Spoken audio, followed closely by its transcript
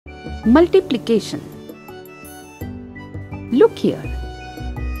Multiplication. Look here.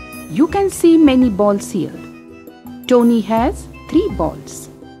 You can see many balls here. Tony has 3 balls.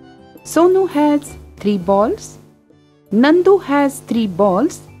 Sonu has 3 balls. Nandu has 3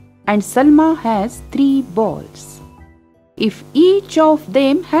 balls and Salma has 3 balls. If each of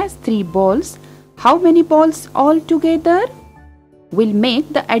them has 3 balls, how many balls altogether? We'll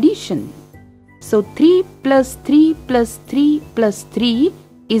make the addition. So 3 plus 3 plus 3 plus 3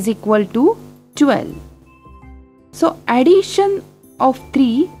 is equal to 12. So addition of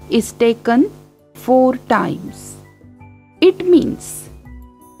 3 is taken 4 times. It means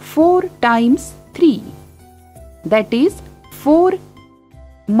 4 times 3. That is 4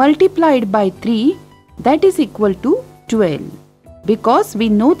 multiplied by 3, that is equal to 12. Because we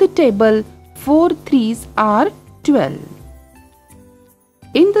know the table 4 3s are 12.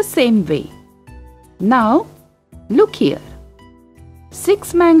 In the same way, now look here.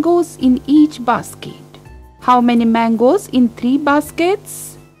 6 mangoes in each basket. How many mangoes in 3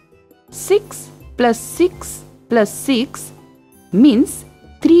 baskets? 6 plus 6 plus 6 means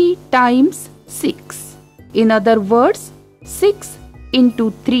 3 times 6. In other words, 6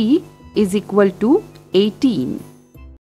 into 3 is equal to 18.